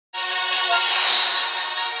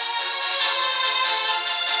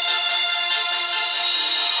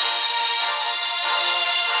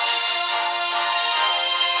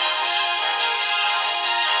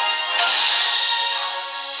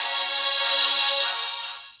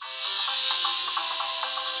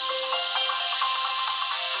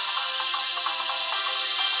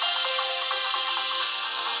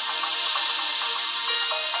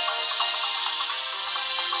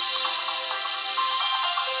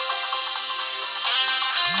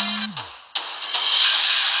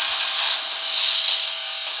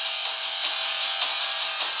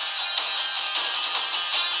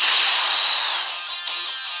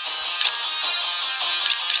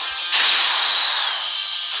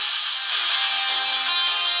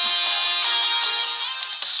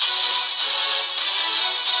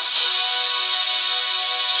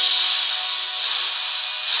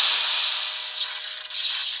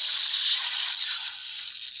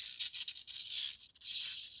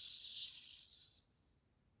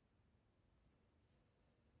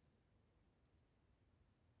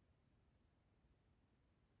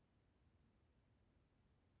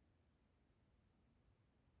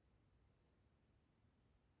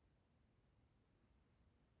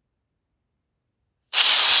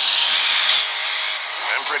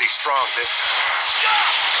pretty strong this time.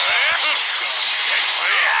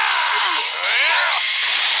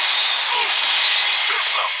 Too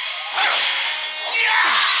slow.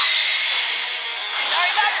 Sorry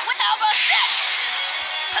about it. How about that?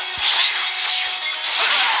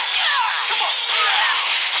 Come on.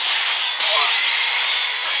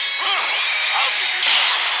 I'll give you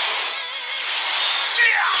some.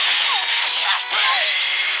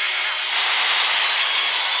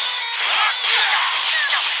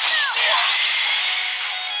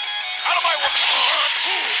 Out of my way!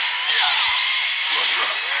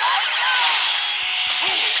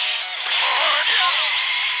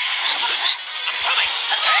 I'm coming!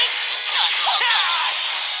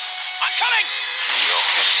 I'm coming! You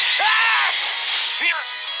okay?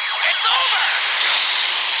 It's over!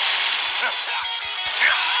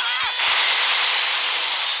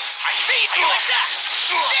 I see you like that!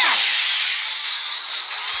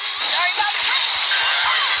 Sorry about it.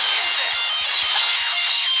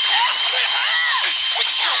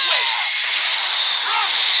 With your way!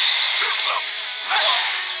 Too slow!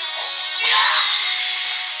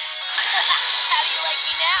 How do you like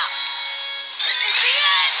me now? This is the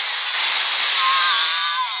end!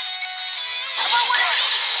 How about one of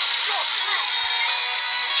these?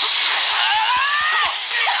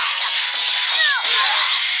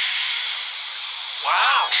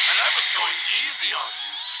 Wow! And I was going easy on you.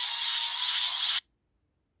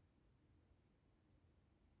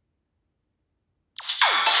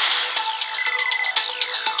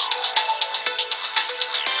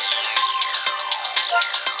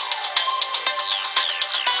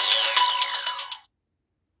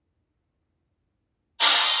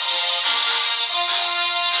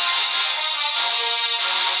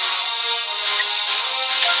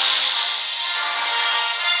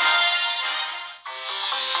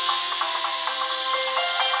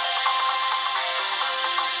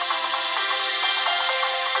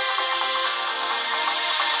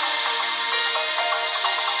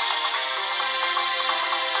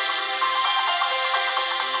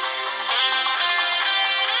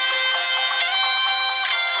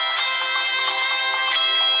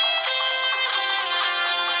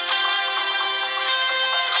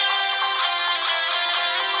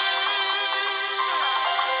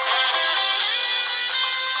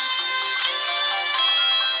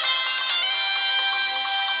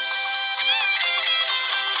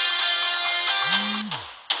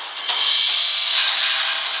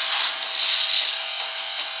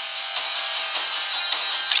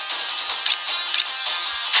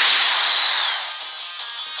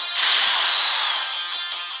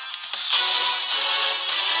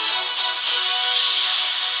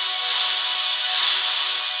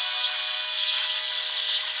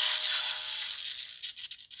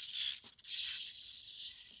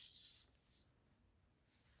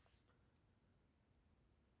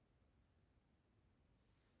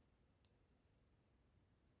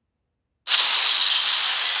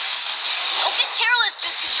 Don't get careless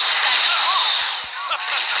just because you think that's wrong.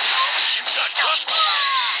 You've got guts.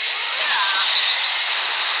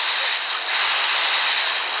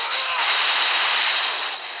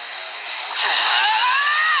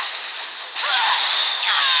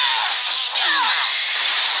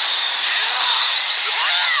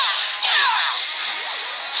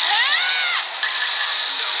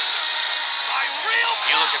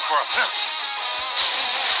 You're looking for a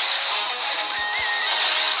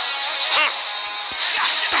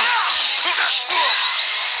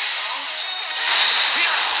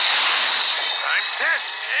Time's 10.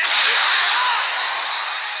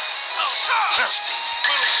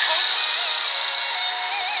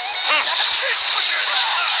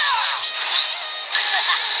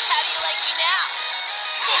 How do you like me now?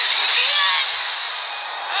 This is the end!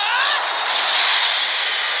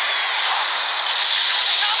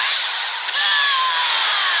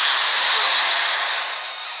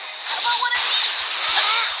 How about one of these?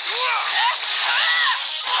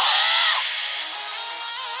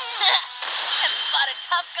 Haven't fought a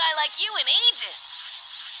tough guy like you in ages.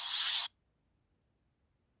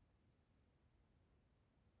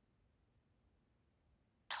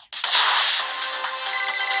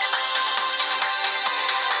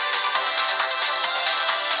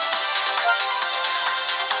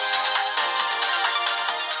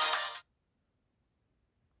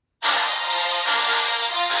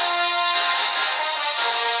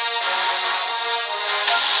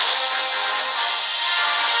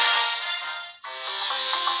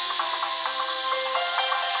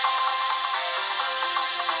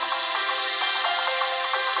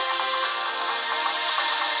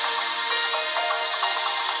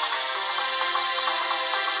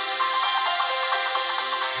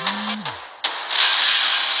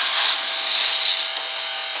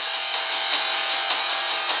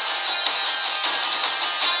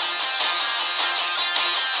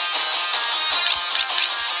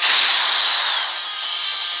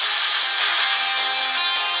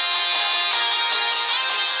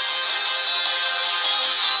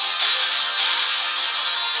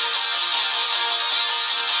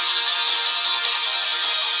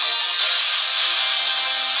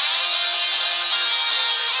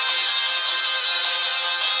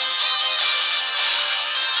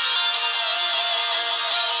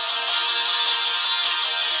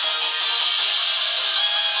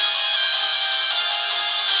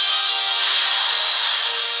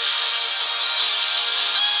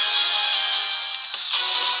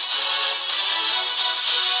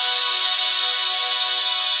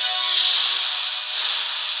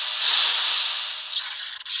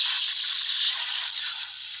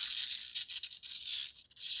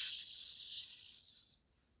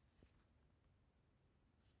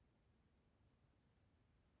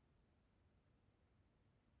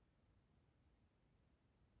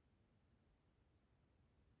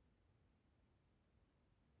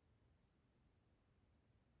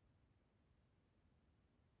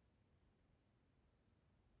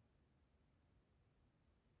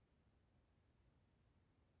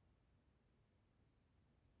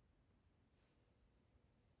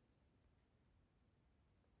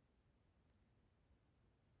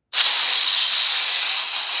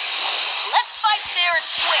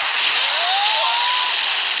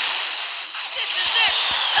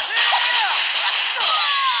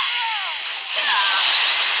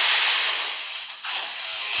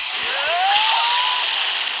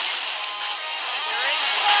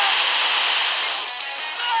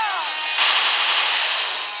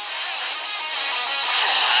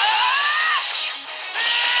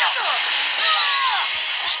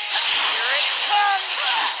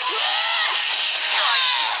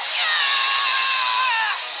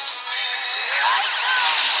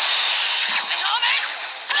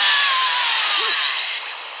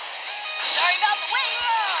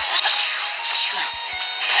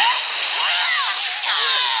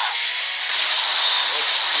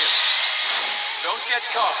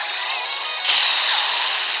 get caught.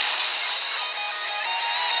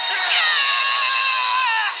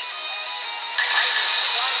 I'm the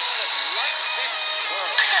sun that lights this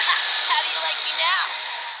world. How do you like me now?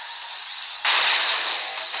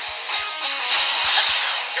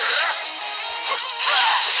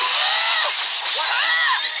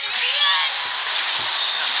 This is the end!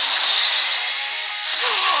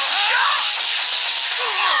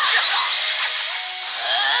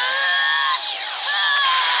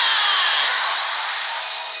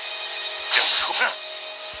 Just cool.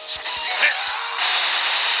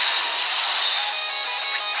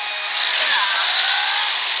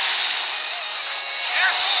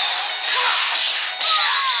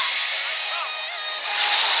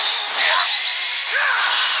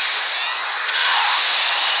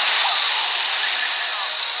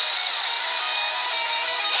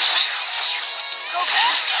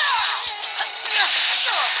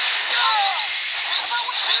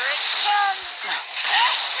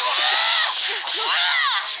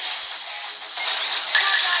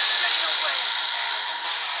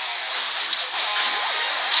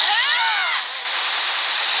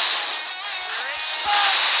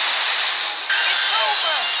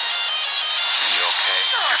 You okay?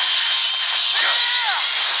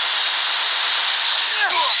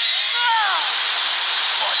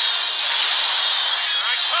 What? Here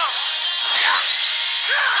I come!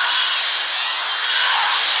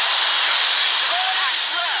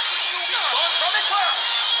 He's gone from his world.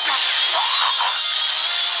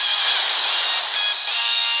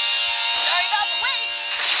 Sorry about the wait!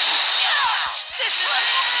 This is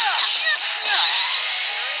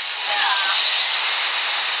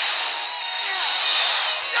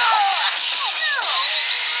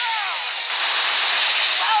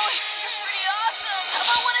Wow, you're pretty awesome! How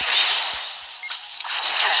about one of these?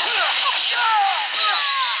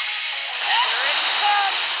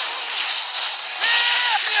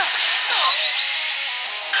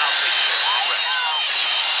 I'll take care of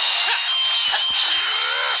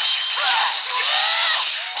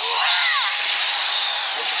the rest.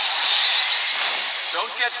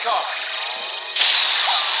 Don't get caught.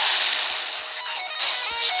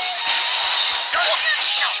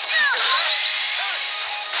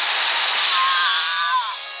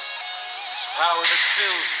 This power that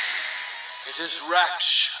fills me, it is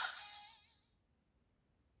rapture.